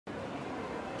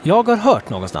Jag har hört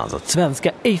någonstans att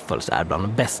svenska AFOLs är bland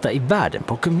de bästa i världen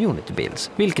på community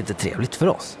builds, vilket är trevligt för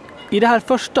oss. I det här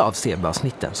första av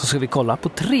CB-avsnitten så ska vi kolla på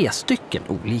 3 stycken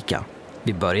olika.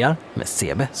 Vi börjar med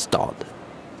CB Stad.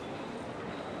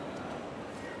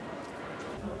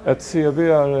 Ett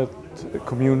CB är ett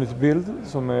community build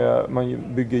som man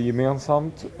bygger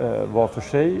gemensamt var för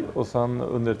sig, och sen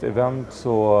under ett event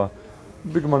så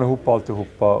bygger man ihop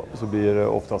alltihopa och så blir det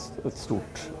oftast ett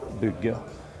stort bygge.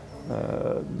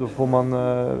 Då får man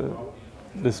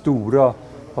det stora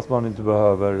fast man inte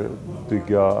behöver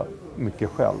bygga mycket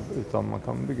själv, utan man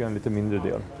kan bygga en lite mindre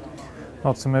del.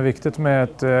 Något som är viktigt med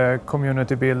ett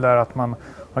community build är att man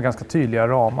har ganska tydliga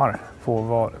ramar på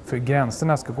vad för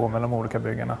gränserna ska gå mellan de olika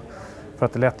byggena. För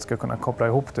att det lätt ska kunna koppla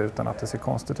ihop det utan att det ser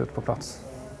konstigt ut på plats.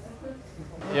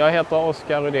 Jag heter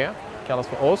Oskar Rudé, kallas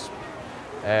för OSP.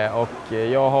 Och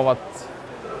jag har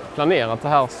planerat det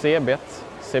här CB:t.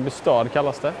 CB Stad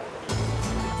kallas det.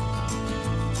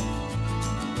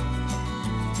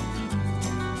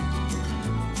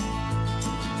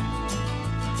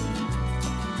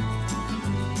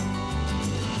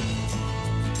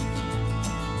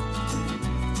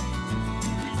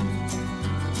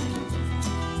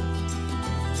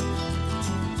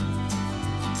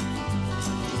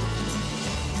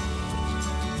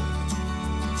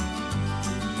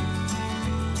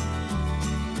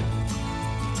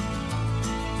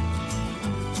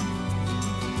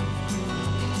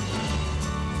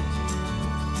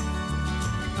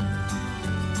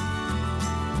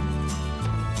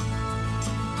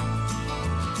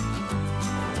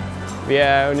 Vi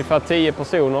är ungefär 10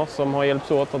 personer som har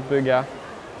hjälpts åt att bygga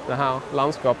det här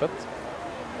landskapet.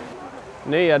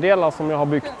 Nya delar som jag har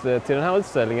byggt till den här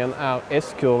utställningen är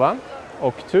S-kurvan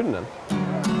och tunneln.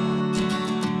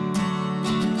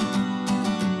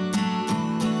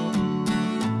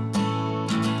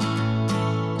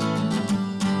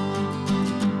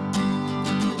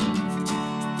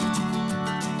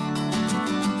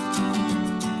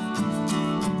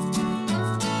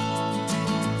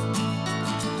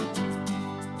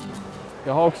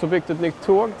 Jag har också byggt ett nytt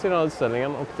tåg till den här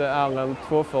utställningen, och det är en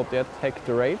 241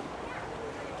 Hector-rail.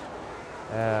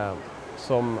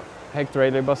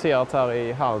 Hector-rail är baserat här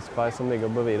i Hallsberg som ligger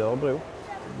bredvid Örebro.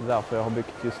 Det är därför jag har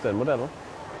byggt just den modellen.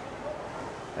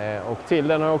 Och till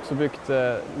den har jag också byggt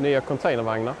nya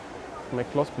containervagnar med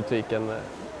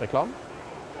klossbutiken-reklam.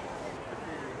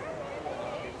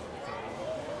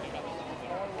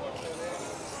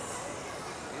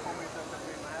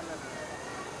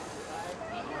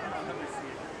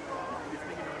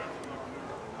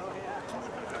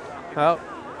 Här,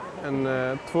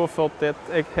 en 241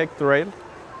 Hector rail.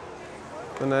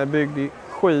 Den är byggd i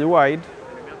 7 wide.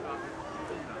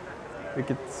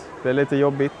 Vilket blir lite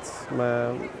jobbigt.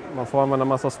 Man får använda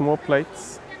massa små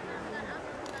plates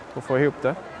och få ihop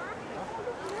det.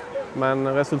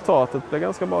 Men resultatet blir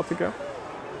ganska bra tycker jag.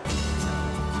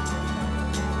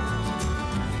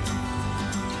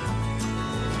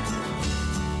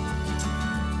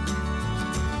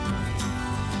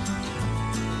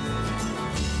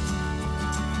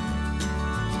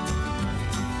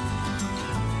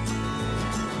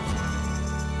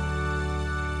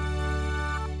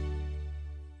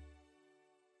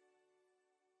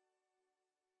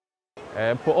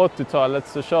 På 80-talet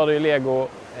så körde ju Lego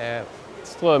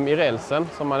ström i rälsen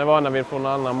som man är vana vid från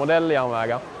andra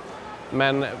modelljärnvägar.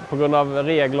 Men på grund av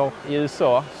regler i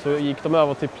USA så gick de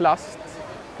över till plast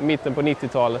i mitten på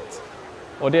 90-talet.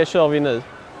 Och det kör vi nu.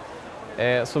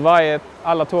 Så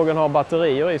alla tågen har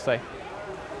batterier i sig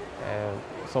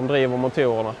som driver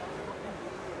motorerna.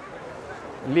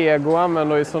 Lego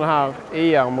använder ju sådana här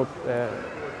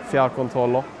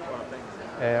fjärrkontroller.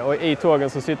 Och i tågen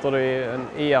så sitter det en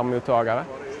ER-mottagare.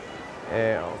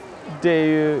 Det är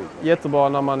ju jättebra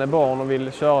när man är barn och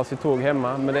vill köra sitt tåg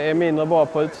hemma, men det är mindre bra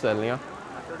på utställningar.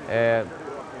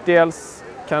 Dels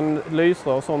kan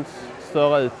lysrör och sånt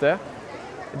störa ut det.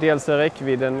 Dels är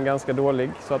räckvidden ganska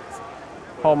dålig, så att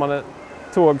har man ett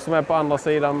tåg som är på andra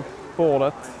sidan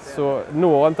bordet så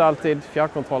når inte alltid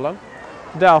fjärrkontrollen.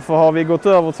 Därför har vi gått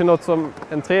över till något som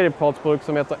en tredjepartsprodukt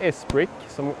som heter S-Brick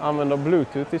som använder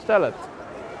Bluetooth istället.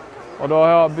 Och då har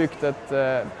jag byggt ett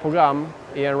program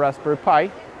i en Raspberry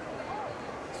Pi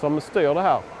som styr det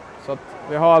här. Så att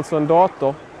vi har alltså en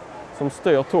dator som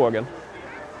styr tågen.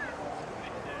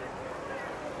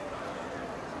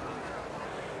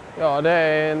 Ja, det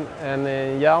är en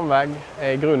järnväg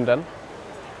i grunden.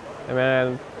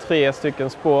 Med 3 stycken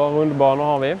spår, rundbanor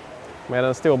har vi, med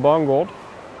en stor bangård.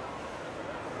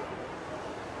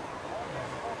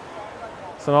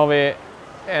 Sen har vi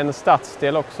en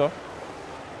stadsdel också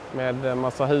med en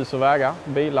massa hus och vägar,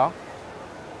 bilar.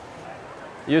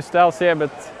 Just det här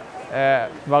CB:t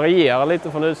varierar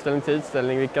lite från utställning till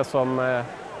utställning vilka som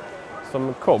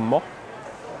kommer.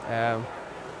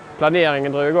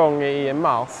 Planeringen drog igång i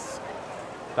mars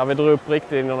där vi drog upp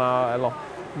riktlinjerna eller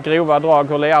grova drag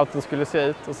hur layouten skulle se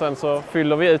ut och sen så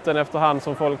fyller vi ut den efterhand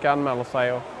som folk anmäler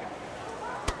sig.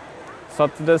 Så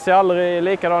att det ser aldrig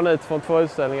likadan ut från 2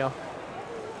 utställningar.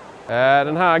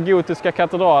 Den här gotiska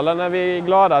katedralen är vi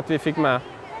glada att vi fick med.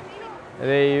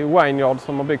 Det är ju Vineyard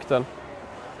som har byggt den.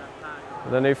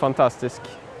 Den är ju fantastisk.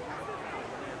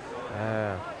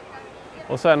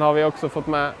 Och sen har vi också fått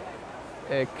med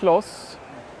Kloss,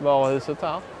 varuhuset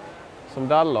här, som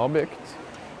Dalla har byggt.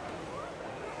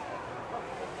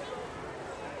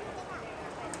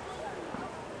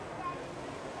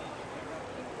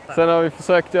 Sen har vi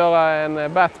försökt göra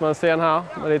en Batman-scen här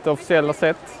med lite officiella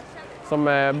sätt som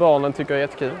barnen tycker är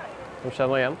jättekul. De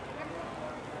känner igen.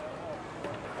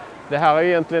 Det här är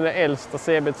egentligen det äldsta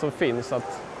CB:t som finns.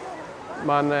 Att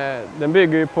den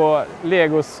bygger ju på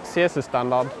Legos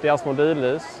CC-standard, deras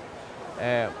modulhus.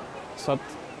 Så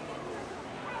att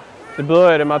det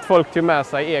började med att folk tog med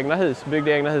sig egna hus,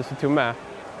 byggde egna hus och tog med.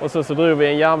 Och så drog vi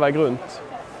en järnväg runt.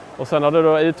 Och sen har det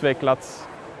då utvecklats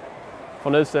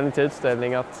från utställning till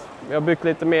utställning att vi har byggt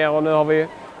lite mer och nu har vi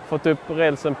fått upp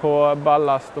rälsen på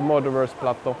ballast och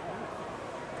moduverse-plattor.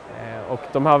 Och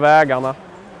de här vägarna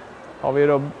har vi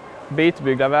då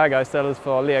bitbyggda vägar istället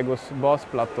för Legos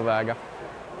basplattorvägar.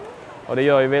 Och det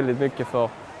gör ju väldigt mycket för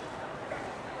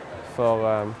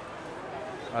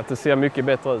att det ser mycket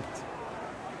bättre ut.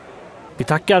 Vi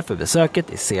tackar för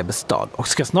besöket i CB Stad och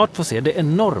ska snart få se det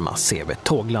enorma CB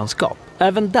Tåglandskap.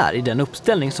 Även där i den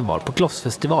uppställning som var på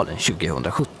Klossfestivalen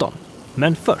 2017.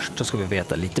 Men först så ska vi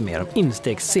veta lite mer om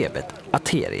instegs-CB:t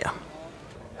Atheria.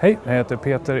 Hej, jag heter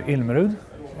Peter Ilmerud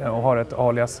och har ett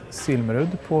alias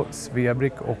Silmerud på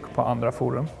Svebrick och på andra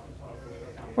forum.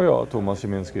 Och jag, Thomas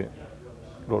Szyminski,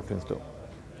 Lord Flintstone.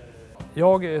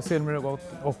 Jag, Silmerud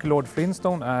och Lord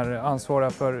Flintstone är ansvariga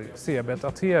för CB:t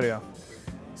Atheria,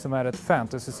 som är ett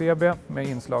fantasy-CB med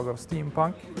inslag av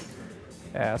steampunk.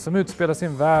 Som utspelar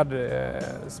sin värld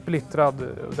splittrad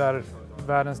där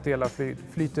världens delar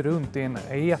flyter runt i en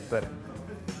eter.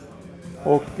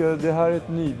 Och det här är ett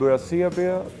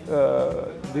nybörjar-CB.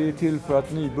 Det är till för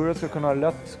att nybörjare ska kunna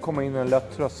lätt komma in i en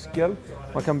lätt tröskel.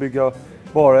 Man kan bygga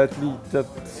bara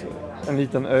en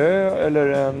liten ö eller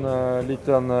en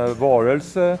liten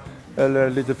varelse eller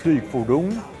lite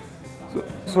flygfordon.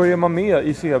 Så är man med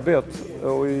i CB:t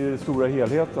och i stora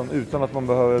helheten utan att man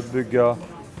behöver bygga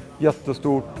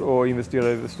jättestort och investera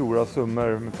i stora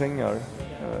summor med pengar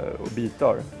och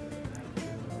bitar.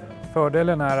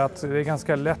 Fördelen är att det är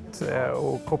ganska lätt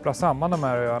att koppla samman de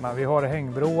här öarna. Vi har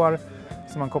hängbroar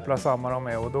som man kopplar samman dem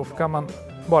med och då kan man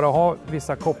bara ha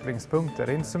vissa kopplingspunkter.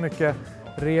 Det är inte så mycket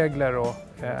regler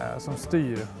som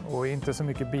styr och inte så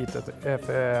mycket bitet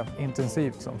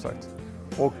intensivt som sagt.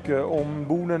 Och om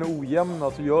borden är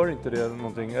ojämna så gör inte det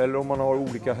någonting. Eller om man har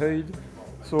olika höjd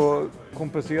så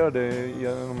kompenserar det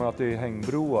genom att det är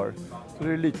hängbroar. Så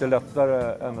det är lite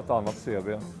lättare än ett annat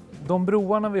CB. De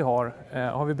broarna vi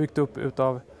har vi byggt upp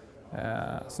utav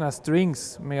såna här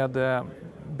strings med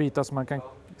bitar som man kan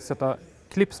sätta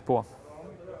clips på.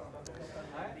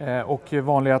 Och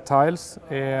vanliga tiles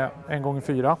är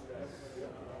 1x4.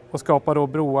 Och skapar då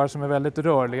broar som är väldigt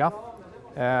rörliga.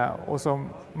 Och som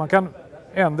man kan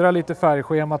ändra lite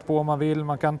färgschemat på om man vill.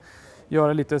 Man kan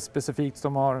göra lite specifikt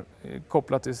som har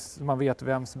kopplat till så man vet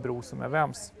vems bro som är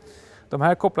vems. De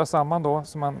här kopplas samman då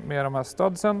med de här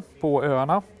studsen på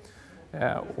öarna.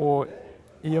 Och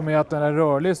i och med att den är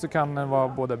rörlig så kan den vara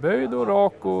både böjd och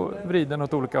rak och vriden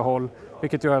åt olika håll.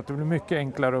 Vilket gör att det blir mycket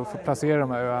enklare att få placera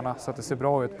de här öarna så att det ser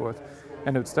bra ut på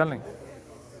en utställning.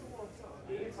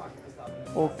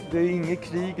 Och det är inget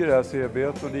krig i det här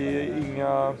CB:t och det är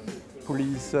inga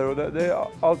poliser. Och det är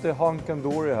alltid hunk and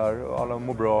dory här och alla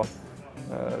mår bra.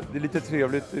 Det är lite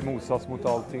trevligt i motsats mot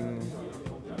allting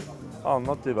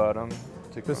annat i världen.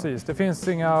 Precis, det finns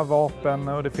inga vapen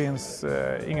och det finns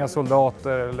inga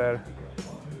soldater eller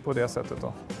på det sättet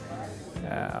då.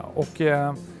 Och i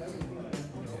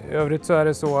övrigt så är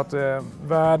det så att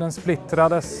världen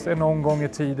splittrades någon gång i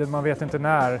tiden, man vet inte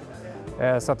när.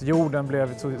 Så att jorden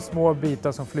blev så små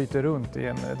bitar som flyter runt i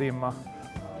en dimma.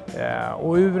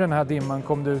 Och ur den här dimman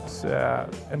kom det ut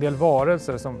en del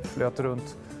varelser som flöt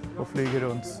runt och flyger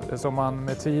runt. Som man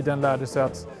med tiden lärde sig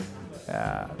att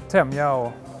tämja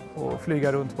och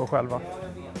flyga runt på själva.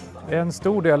 En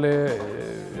stor del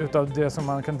utav det som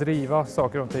man kan driva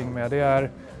saker och ting med det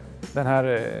är den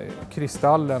här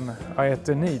kristallen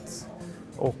aetenit.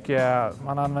 Och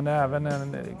man använder även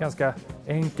en ganska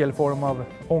enkel form av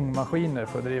ångmaskiner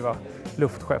för att driva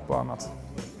luftskepp och annat.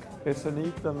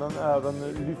 Esseniten den även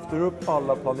lyfter upp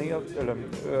alla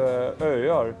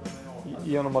öar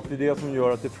genom att det är det som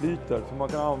gör att det flyter. Så man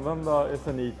kan använda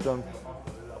esseniten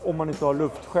om man inte har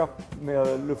luftskepp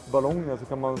med luftballonger, så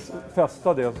kan man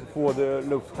fästa det så får det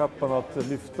luftskeppen att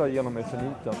lyfta genom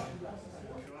esseniten.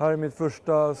 Här är mitt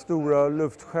första stora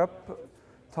luftskepp.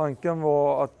 Tanken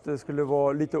var att det skulle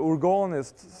vara lite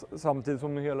organiskt samtidigt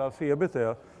som hela CB:t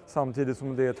är, samtidigt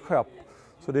som det är ett skepp.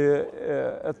 Så det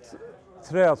är ett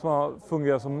träd som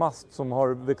fungerar som mast som har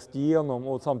växt igenom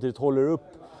och samtidigt håller upp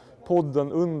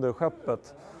podden under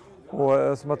skeppet.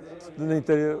 Och som att den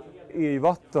inte är i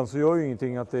vatten så gör ju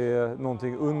ingenting att det är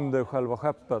någonting under själva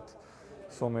skeppet.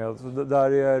 Som är, så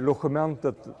där är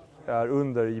logementet är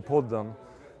under i podden.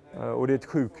 Och det är ett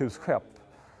sjukhusskepp.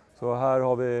 Så här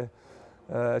har vi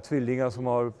tvillingar som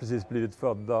har precis blivit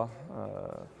födda.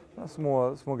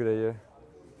 Små grejer.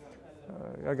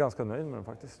 Jag är ganska nöjd med den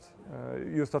faktiskt.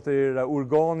 Just att det är det där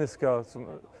organiska som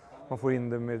man får in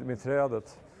det med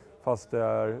trädet. Fast det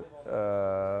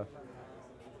är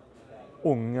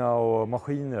ånga och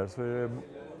maskiner så är det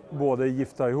båda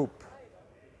gifta ihop.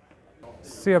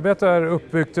 CB:t är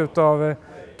uppbyggt av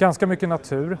ganska mycket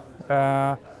natur.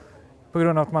 På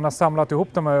grund av att man har samlat ihop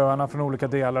de här öarna från olika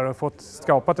delar och fått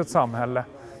skapat ett samhälle.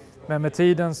 Men med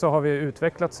tiden så har vi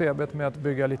utvecklat CB:t med att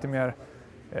bygga lite mer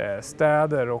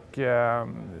städer och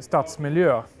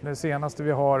stadsmiljö. Det senaste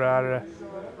vi har är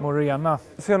Marin.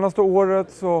 Senaste året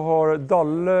så har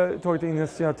Dalle tagit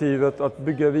initiativet att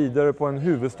bygga vidare på en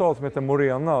huvudstad som heter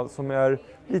Marin, som är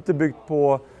lite byggt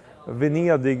på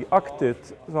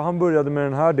Venedig-aktigt. Så han började med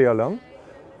den här delen.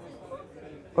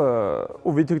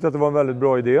 Och vi tyckte att det var en väldigt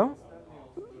bra idé.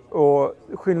 Och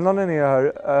skillnaden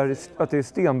är att det är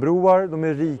stenbroar, de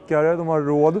är rikare, de har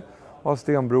råd att ha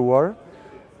stenbroar.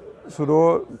 Så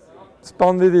då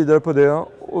spann vi vidare på det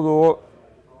och då,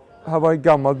 här var ett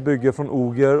gammalt bygge från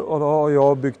Oger och då har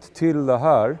jag byggt till det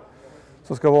här.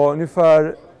 Så ska vara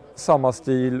ungefär samma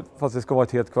stil fast det ska vara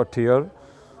ett helt kvarter.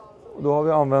 Och då har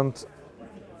vi använt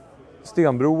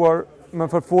stenbroar, men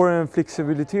för att få en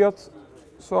flexibilitet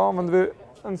så använder vi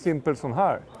en simpel sån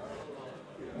här.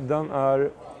 Den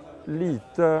är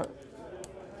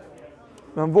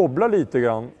den wobblar lite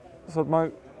grann så att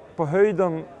man på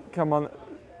höjden kan man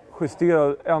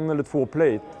justera 1 eller 2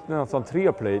 plate, nästan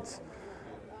 3 plates.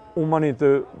 Om man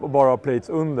inte bara har plates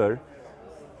under.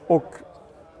 Och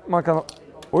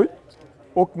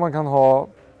man kan ha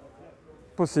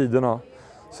på sidorna.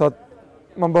 Så att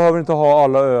man behöver inte ha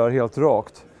alla öar helt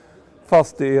rakt.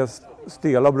 Fast det är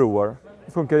stela broar.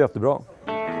 Det funkar jättebra.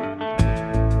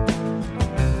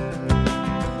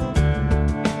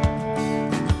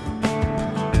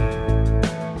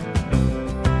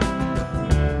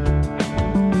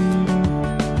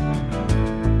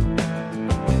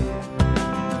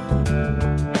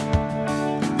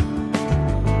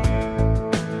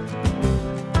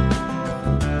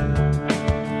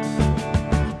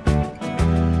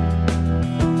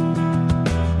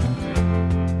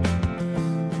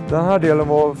 Den här delen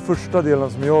var första delen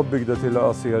som jag byggde till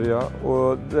Atheria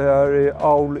och det här är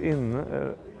Owl In,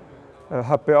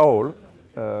 Happy Owl.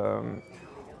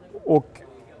 Och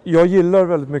jag gillar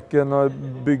väldigt mycket när jag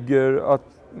bygger att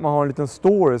man har en liten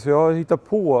story, så jag hittar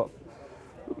på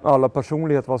alla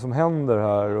personligheter, vad som händer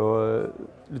här och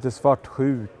lite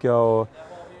svartsjuka och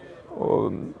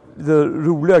lite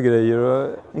roliga grejer.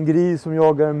 En gris som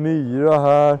jagar en myra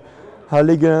här. Här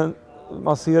ligger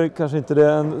man ser kanske inte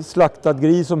det, en slaktad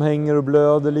gris som hänger och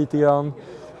blöder lite grann.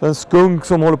 En skunk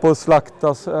som håller på att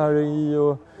slaktas här i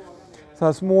och så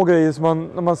här små grejer som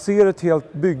när man ser ett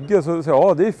helt bygge så säger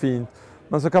ja, det är fint.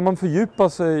 Men så kan man fördjupa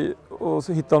sig och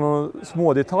så hitta några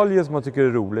små detaljer som man tycker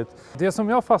är roligt. Det som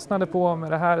jag fastnade på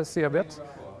med det här CB:t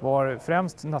var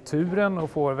främst naturen och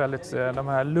får väldigt de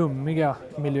här lummiga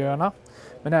miljöerna.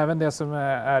 Men även det som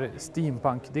är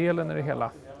steampunk-delen i det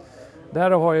hela.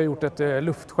 Där har jag gjort ett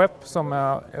luftskepp som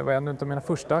var en av mina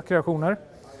första kreationer.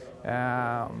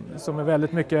 Som är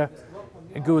väldigt mycket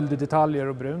gulddetaljer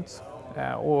och brunt.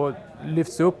 Och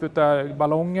lyfts upp av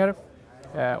ballonger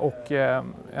och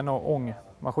en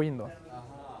ångmaskin då.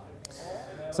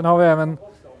 Sen har vi även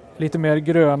lite mer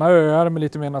gröna öar med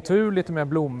lite mer natur, lite mer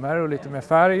blommor och lite mer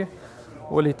färg.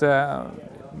 Och lite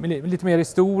mer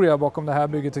historia bakom det här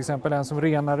bygget, till exempel en som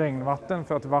renar regnvatten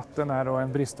för att vatten är då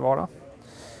en bristvara.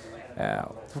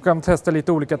 Så kan man testa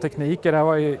lite olika tekniker. Det här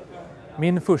var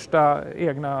min första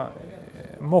egna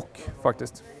mock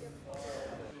faktiskt.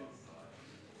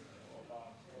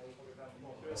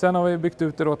 Sen har vi byggt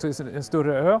ut det då till en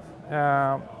större ö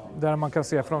där man kan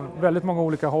se från väldigt många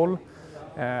olika håll.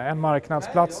 En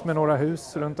marknadsplats med några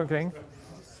hus runt omkring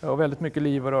och väldigt mycket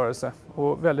liv och rörelse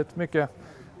och väldigt mycket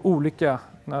olika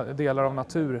delar av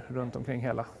natur runt omkring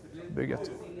hela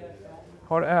bygget.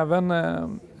 Har även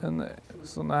en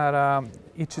sån här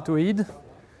ichitoid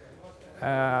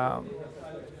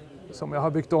som jag har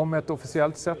byggt om ett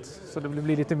officiellt sätt så det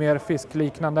blir lite mer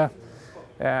fiskliknande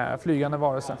flygande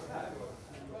varelse.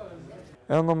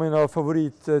 En av mina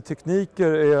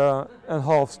favorittekniker är en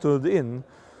half stood in.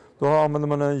 Då använder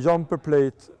man en jumper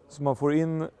plate så man får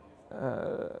in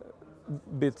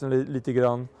biten lite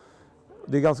grann.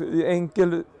 Det är ganska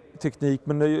enkel teknik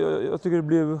men jag tycker det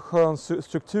blir skön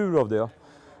struktur av det.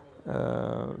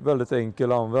 Väldigt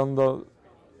enkel att använda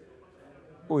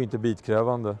och inte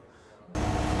bitkrävande.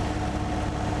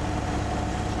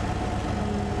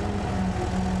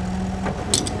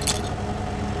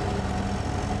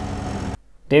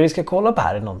 Det vi ska kolla på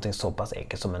här är någonting så pass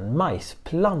enkelt som en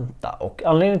majsplanta och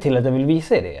anledningen till att jag vill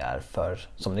visa er det är för,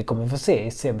 som ni kommer få se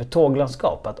i CB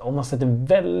Tåglandskap, att om man sätter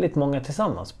väldigt många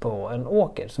tillsammans på en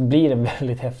åker så blir det en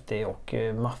väldigt häftig och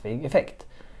maffig effekt.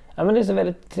 Ja, men det ser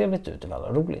väldigt trevligt ut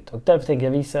och roligt och därför tänker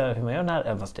jag visa hur man gör den här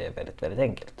även fast det är väldigt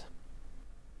enkelt.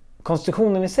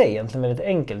 Konstruktionen i sig är egentligen väldigt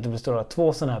enkel. Det består av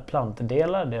 2 sådana här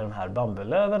plantdelar, det är de här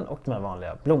bambulöven och de här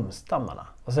vanliga blomstammarna.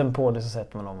 Och sen på det så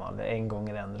sätter man om en gång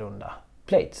i en runda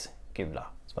plates, gula,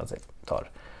 som man tar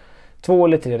 2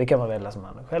 eller 3, det kan man välja som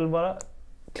man själv bara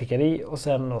klickar i och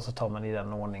sen så tar man i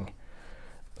den ordning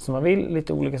som man vill,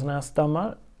 lite olika sådana här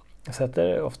stammar. Jag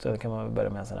sätter, ofta kan man börja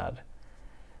med en sån här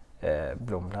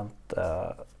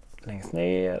blomplanta längst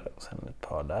ner och sen ett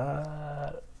par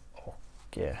där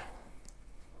och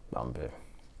bambu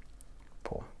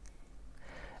på.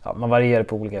 Ja, man varierar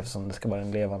på olika eftersom det ska vara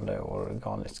en levande och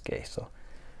organisk grej så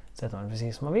sätter man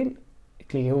precis som man vill,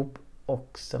 klickar ihop och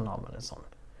sen har man en sån.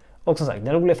 Och som sagt,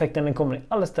 den roliga effekten den kommer ni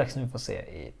alldeles strax nu få se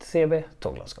i CB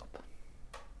Tåglandskap.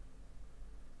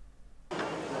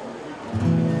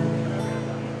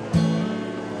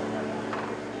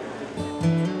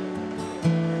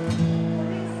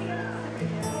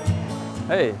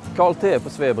 Hej, Carl T på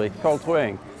Svebrik, Carl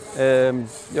Troeng.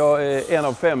 Jag är en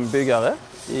av 5 byggare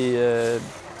i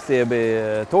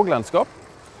CB Tåglandskap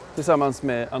tillsammans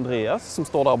med Andreas som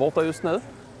står där borta just nu.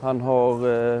 Han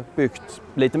har byggt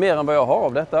lite mer än vad jag har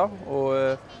av detta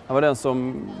och han var den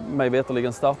som mig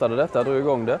veterligen startade detta, drog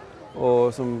igång det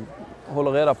och som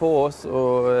håller reda på oss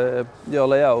och gör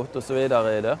layout och så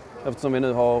vidare i det. Eftersom vi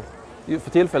nu har för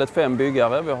tillfället 5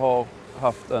 byggare, vi har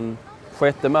haft en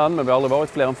 6:e man men vi har aldrig varit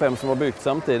fler än 5 som har byggt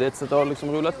samtidigt så det har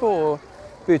liksom rullat på och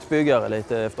bytt byggare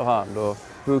lite efterhand och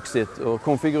vuxit och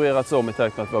konfigurerats om i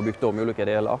takt med att vi har byggt om olika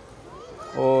delar.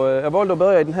 Och jag valde att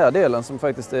börja i den här delen som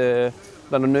faktiskt är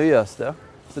bland de nyaste.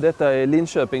 Så detta är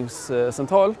Linköpings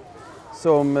central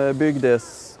som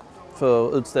byggdes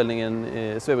för utställningen,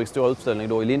 Svebriks stora utställning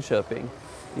då i Linköping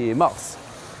i mars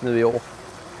nu i år.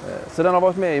 Så den har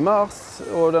varit med i mars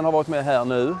och den har varit med här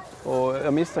nu och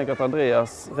jag misstänker att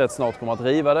Andreas rätt snart kommer att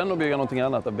riva den och bygga någonting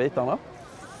annat av bitarna.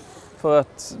 För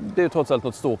att det är trots allt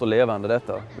något stort och levande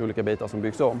detta, olika bitar som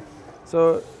byggs om.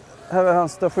 Så här är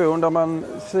hans station där man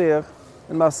ser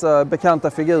en massa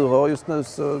bekanta figurer. Just nu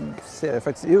så ser jag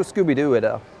faktiskt, Scooby-Doo är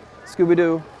där.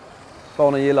 Scooby-Doo,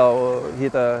 barnen gillar att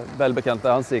hitta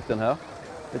välbekanta ansikten här.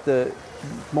 Lite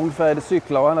mångfärgade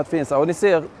cyklar och annat finns här. Och ni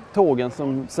ser tågen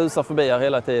som susar förbi här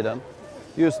hela tiden.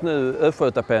 Just nu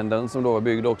Östgötapendeln som då var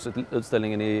byggd också till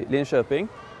utställningen i Linköping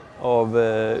av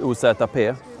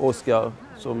OZP, Oskar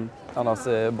som annars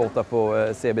är borta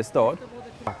på CB Stad.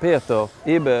 Peter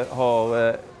Ibbe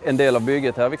har en del av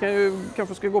bygget här. Vi kan ju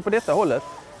kanske ska gå på detta hållet.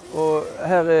 Och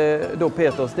här är då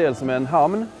Peters del som är en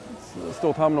hamn,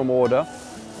 stort hamnområde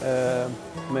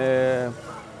med,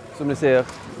 som ni ser,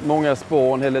 många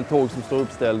spår, en hel del tåg som står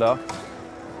uppställda.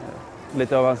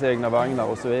 Lite av hans egna vagnar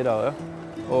och så vidare.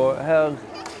 Och här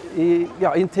i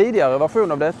en tidigare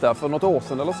version av detta, för något år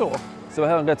sedan eller så var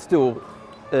här en rätt stor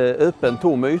öppen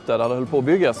tom yta där det höll på att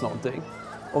byggas någonting.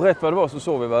 Och rätt vad det var så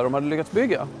såg vi vad de hade lyckats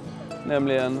bygga.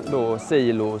 Nämligen då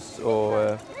silos och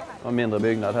en mindre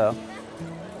byggnad här.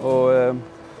 Och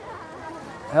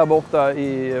här borta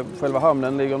i själva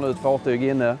hamnen ligger nu ett fartyg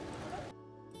inne.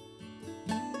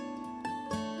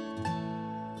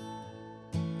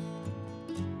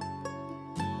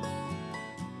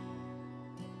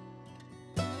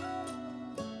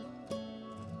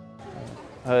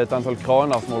 Här är ett antal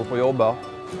kranar som håller på att jobba.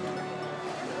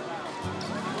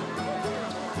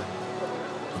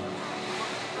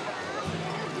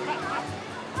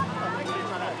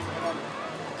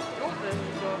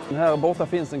 Här borta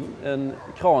finns en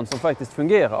kran som faktiskt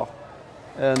fungerar.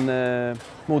 En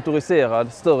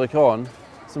motoriserad större kran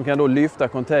som kan då lyfta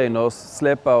containers,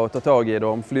 släppa och ta tag i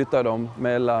dem, flytta dem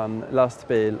mellan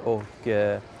lastbil och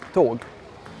tåg.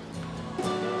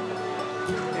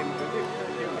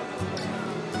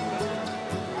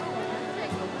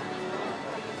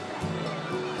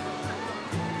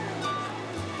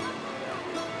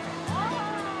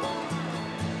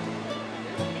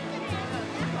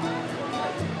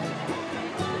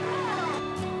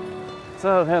 Så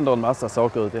här händer en massa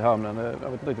saker ute i hamnen. Jag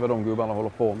vet inte riktigt vad de gubbarna håller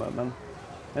på med. Men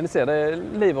ni ser, det är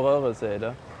liv och rörelse i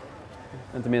det.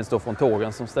 Inte minst då från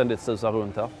tågen som ständigt susar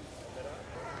runt här.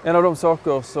 En av de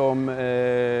saker som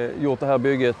gjort det här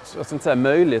bygget, jag ska inte säga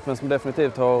möjligt, men som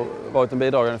definitivt har varit en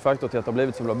bidragande faktor till att det har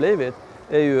blivit som det har blivit,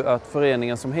 är ju att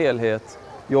föreningen som helhet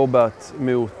jobbat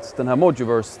mot den här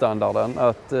Moduverse-standarden.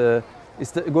 Att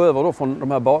gå över då från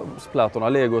de här basplattorna,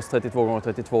 Legos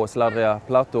 32x32 sladdriga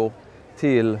plattor,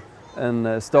 till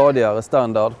en stadigare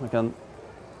standard. Man kan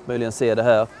möjligen se det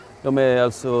här. De är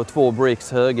alltså 2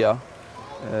 bricks höga.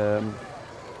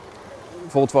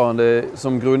 Fortfarande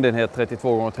som grundenhet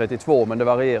 32x32, men det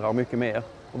varierar mycket mer.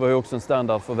 Och vi har också en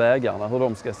standard för vägarna, hur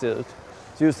de ska se ut.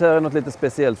 Så just här är något lite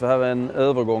speciellt, för här är en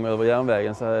övergång över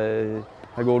järnvägen, så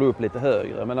här går det upp lite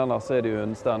högre. Men annars är det ju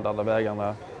en standard där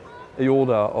vägarna är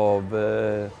gjorda av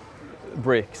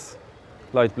bricks,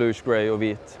 light bluish grey och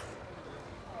vitt.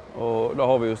 Och då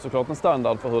har vi ju såklart en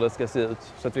standard för hur det ska se ut,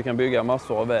 så att vi kan bygga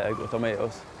massor av väg och ta med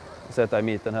oss och sätta i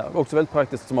mitten här. Också väldigt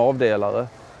praktiskt som avdelare.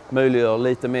 Möjliggör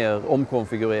lite mer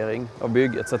omkonfigurering av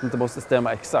bygget så att det inte måste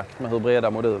stämma exakt med hur breda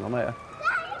modulerna är.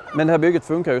 Men det här bygget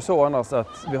funkar ju så annars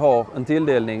att vi har en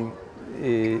tilldelning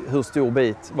i hur stor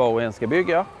bit var och en ska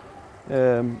bygga.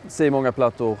 Så många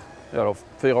plattor,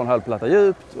 4,5 platta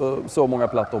djupt och så många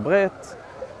plattor brett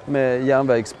med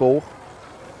järnvägsspår.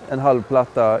 En halv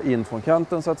platta in från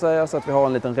kanten så att säga, så att vi har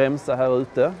en liten remsa här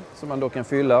ute som man då kan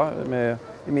fylla med.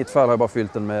 I mitt fall har jag bara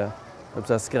fyllt den med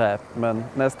skräp, men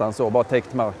nästan så, bara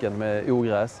täckt marken med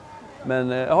ogräs. Men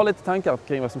jag har lite tankar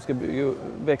kring vad som ska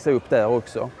växa upp där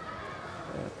också.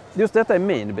 Just detta är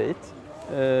min bit.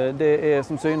 Det är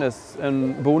som synes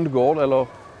en bondgård, eller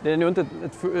det är nog inte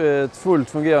ett fullt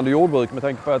fungerande jordbruk med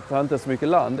tanke på att det inte är så mycket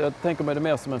land. Jag tänker mig det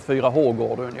mer som en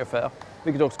 4H-gård ungefär,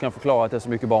 vilket också kan förklara att det är så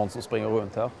mycket barn som springer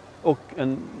runt här. Och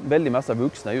en väldig massa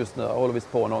vuxna just nu, håller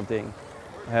visst på någonting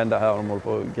hända här, de håller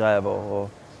på och gräver och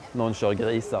någon kör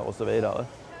grisar och så vidare.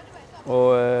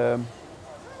 Och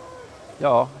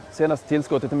ja, senaste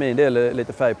tillskottet i min del är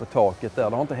lite färg på taket där.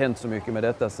 Det har inte hänt så mycket med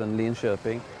detta sedan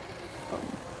Linköping.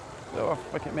 Ja,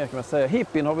 vad mer kan man säga?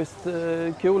 Hippien har visst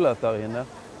coolat där inne.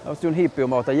 Jag stod en hippie och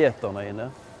matade getterna inne.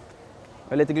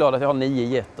 Jag är lite glad att jag har 9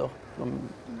 getter. De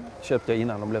köpte jag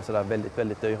innan, de blev sådär väldigt,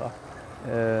 väldigt dyra.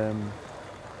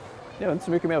 Jag har inte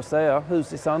så mycket mer att säga.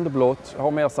 Hus i sandblått. Jag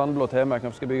har mer sandblått hemma. Jag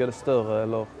kanske ska bygga det större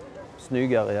eller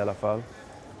snyggare i alla fall.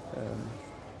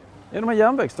 De här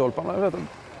järnvägsstolparna,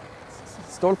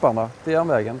 stolparna till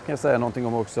järnvägen kan jag säga någonting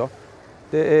om också.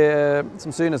 Det är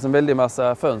som synes en väldig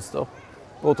massa fönster.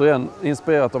 Återigen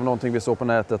inspirerat av någonting vi såg på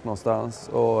nätet någonstans.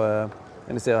 Och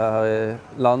ni ser här är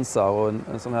lansar och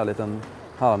en sån här liten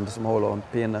hand som håller en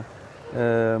pinne.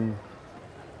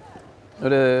 Och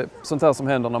det är sånt här som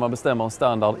händer när man bestämmer en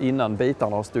standard innan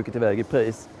bitarna har stuckit iväg i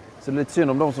pris. Så det är lite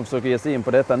synd om de som försöker ge sig in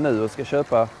på detta nu och ska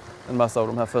köpa en massa av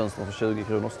de här fönstren för 20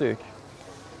 kronor styck.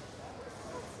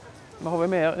 Vad har vi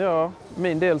mer? Ja,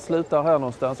 min del slutar här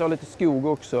någonstans. Jag har lite skog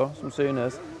också som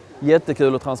synes.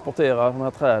 Jättekul att transportera de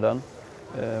här träden.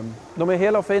 De är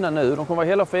hela och fina nu. De kommer vara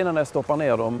hela och fina när jag stoppar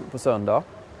ner dem på söndag.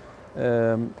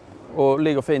 Och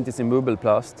ligger fint i sin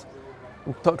bubbelplast.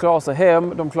 De klarar sig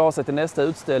hem, de klarar sig till nästa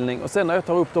utställning. Och sen när jag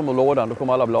tar upp dem ur lådan då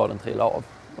kommer alla bladen trilla av.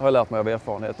 Det har jag lärt mig av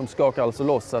erfarenhet. De skakar alltså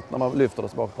loss så att när man lyfter det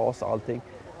så bara rasar allting.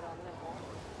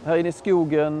 Här inne i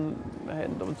skogen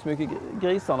händer inte så mycket.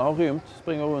 Grisarna har rymt,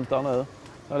 springer runt där nu.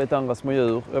 Det är lite andra små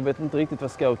djur. Jag vet inte riktigt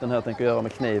vad scouten här tänker göra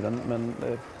med kniven, men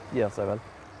det ger sig väl.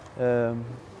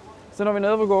 Sen har vi en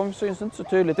övergång, syns inte så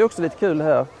tydligt. Det är också lite kul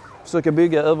här. Försöka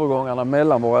bygga övergångarna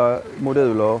mellan våra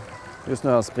moduler. Just nu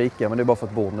har jag en spricka, men det är bara för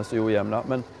att borden är så ojämna.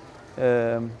 Men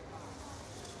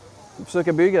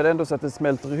försöka bygga det ändå så att det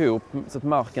smälter ihop, så att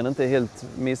marken inte är helt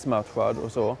missmatchad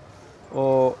och så.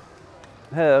 Och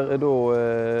här är då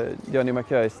Johnny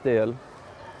Mackays del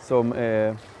som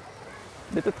är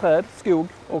lite träd, skog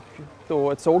och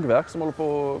då ett sågverk som håller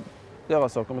på att göra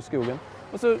saker med skogen.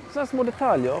 Och så sådana små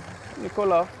detaljer. Ni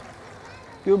kollar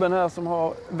gubben här som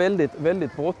har väldigt,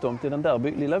 väldigt bråttom till den där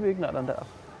lilla byggnaden där.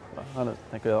 Han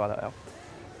tänker göra det här.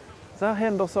 Så här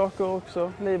händer saker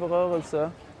också, liv och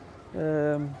rörelse.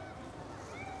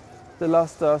 Det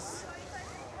lastas,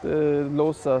 det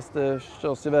låsas, det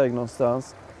körs iväg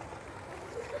någonstans.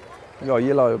 Jag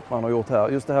gillar ju vad man har gjort här.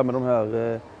 Just det här med de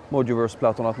här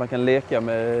Moduverse-plattorna, att man kan leka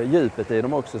med djupet i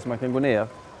dem också, så man kan gå ner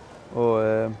och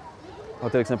ha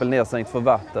till exempel nedsänkt för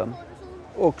vatten.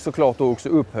 Och såklart då också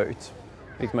upphöjt.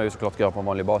 Vilket man ju såklart gör på en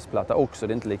vanlig basplatta också,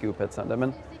 det är inte lika upphetsande.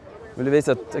 Men jag vill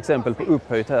visa ett exempel på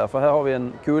upphöjt här, för här har vi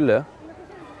en kulle.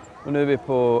 Och nu är vi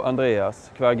på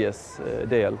Andreas, Kvagges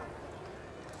del.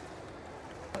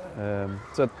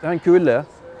 Så att det här är en kulle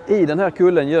I den här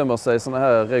kullen gömmer sig sådana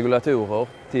här regulatorer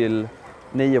till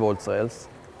 9 volts räls.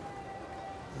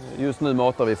 Just nu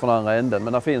matar vi från andra änden,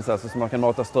 men det finns alltså så man kan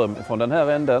mata ström från den här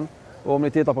änden. Och om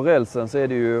ni tittar på rälsen så är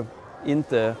det ju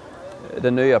inte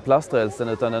den nya plasträlsen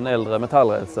utan den äldre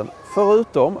metallrälsen.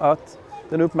 Förutom att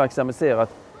den uppmärksammar ser att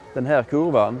den här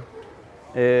kurvan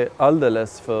är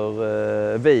alldeles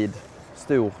för vid,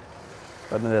 stor,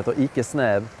 vad den heter, icke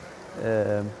snäv.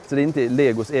 Så det är inte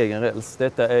Legos egen räls.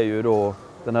 Detta är ju då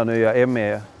den här nya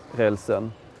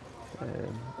ME-rälsen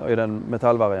i den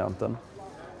metallvarianten.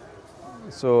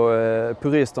 Så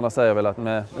puristerna säger väl att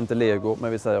nej, inte Lego,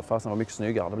 men vi säger fasen vad mycket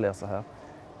snyggare det blir så här.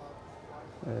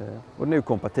 Och nu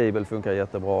kompatibel funkar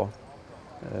jättebra.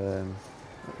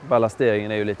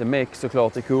 Ballasteringen är ju lite meck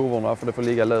såklart i kurvorna för det får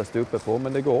ligga löst uppe på,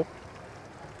 men det går.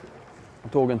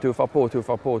 Tågen tuffar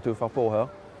på här.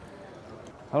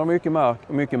 Han har mycket mark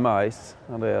och mycket majs,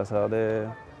 Andreas här. Det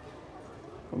är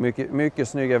mycket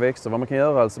snygga växter. Vad man kan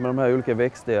göra alltså med de här olika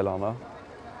växtdelarna.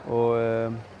 Och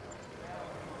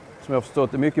som jag har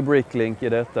förstått det är mycket bricklink i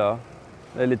detta.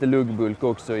 Det är lite luggbulk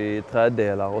också i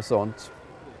träddelar och sånt.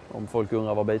 Om folk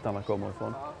undrar var bitarna kommer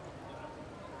ifrån.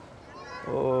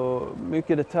 Och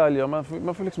mycket detaljer.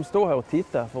 Man får liksom stå här och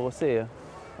titta för att se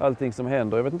allting som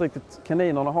händer. Jag vet inte riktigt,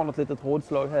 kaninerna har något litet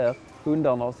rådslag här.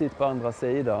 Hundarna har sitt på andra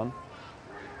sidan.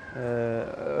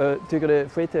 Jag tycker det är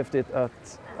skithäftigt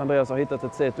att Andreas har hittat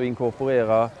ett sätt att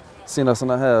inkorporera sina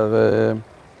såna här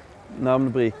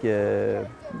namnbricks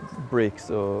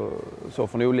och så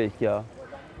från olika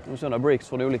sådana bricks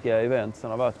från olika events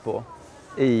han har varit på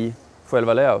i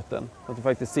själva layouten. Att det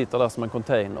faktiskt sitter där som en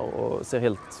container och ser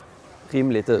helt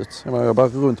rimligt ut. Jag har bara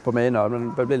runt på mina,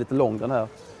 men det blir lite lång den här.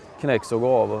 Knäcks och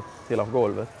går av och trillar på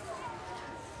golvet.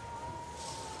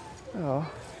 Ja,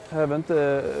 jag har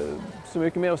inte så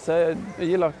mycket mer att säga. Jag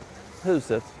gillar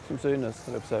huset som synes,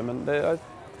 men det är ett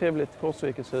trevligt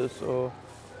korsvirkeshus och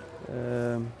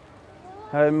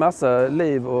här är en massa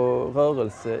liv och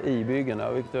rörelse i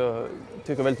byggena, vilket jag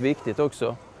tycker är väldigt viktigt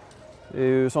också. Det är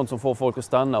ju sånt som får folk att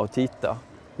stanna och titta.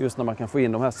 Just när man kan få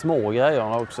in de här små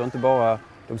grejerna också, inte bara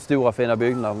de stora fina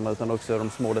byggnaderna utan också de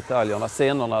små detaljerna,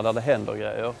 scenerna där det händer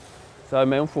grejer. Så här är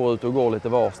människor ute och går lite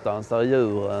varstans, där är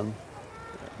djuren.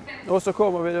 Och så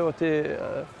kommer vi då till,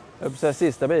 jag vill säga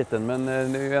sista biten, men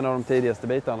det är ju en av de tidigaste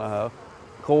bitarna här.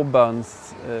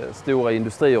 Krobbans stora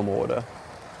industriområde.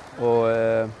 Och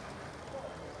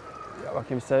vad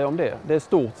kan vi säga om det? Det är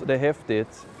stort, det är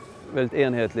häftigt, väldigt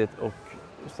enhetligt och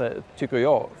tycker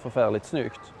jag förfärligt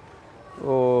snyggt.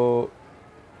 Och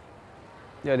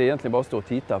ja, det är egentligen bara att stå och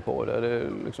titta på det. Det är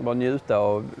liksom bara njuta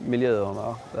av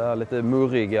miljöerna. Det är lite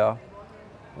murriga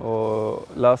och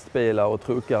lastbilar och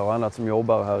truckar och annat som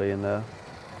jobbar här inne.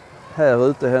 Här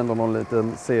ute händer någon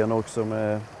liten scen också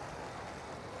med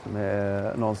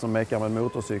någon som meckar med en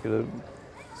motorcykel. Det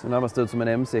ser närmast ut som en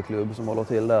MC-klubb som håller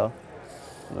till där.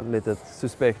 Ett litet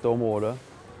suspekt område.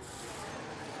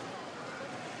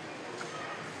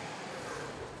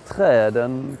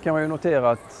 Träden kan man ju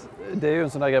notera att det är ju en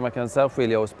sån där grej man kan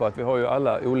särskilja oss på, att vi har ju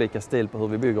alla olika stil på hur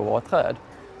vi bygger våra träd.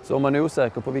 Så om man är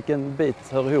osäker på vilken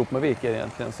bit hör ihop med vilken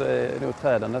egentligen, så är nog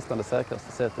träden nästan det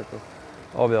säkraste sättet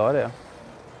att avgöra det.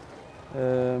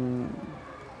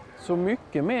 Så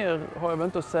mycket mer har jag väl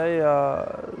inte att säga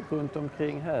runt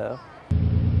omkring här.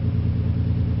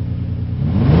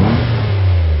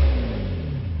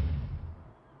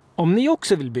 Om ni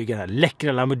också vill bygga den här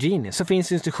läckra Lamborghini så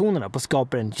finns instruktionerna på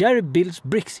skaparen Jerry Builds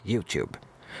Bricks YouTube.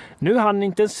 Nu har han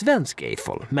inte en svensk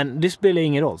AFOL, men det spelar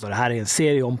ingen roll så det här är en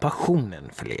serie om passionen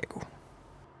för Lego.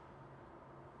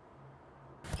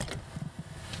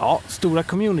 Ja, stora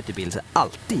community builds är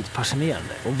alltid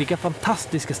fascinerande och vilka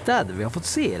fantastiska städer vi har fått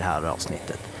se i det här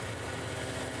avsnittet.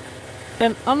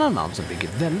 En annan man som bygger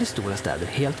väldigt stora städer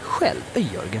helt själv är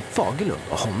Jörgen Fagerlund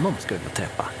och honom ska vi få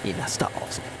träffa i nästa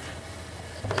avsnitt.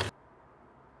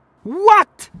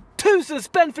 What? 1000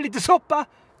 spänn för lite soppa?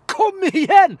 Kom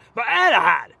igen! Vad är det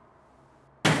här?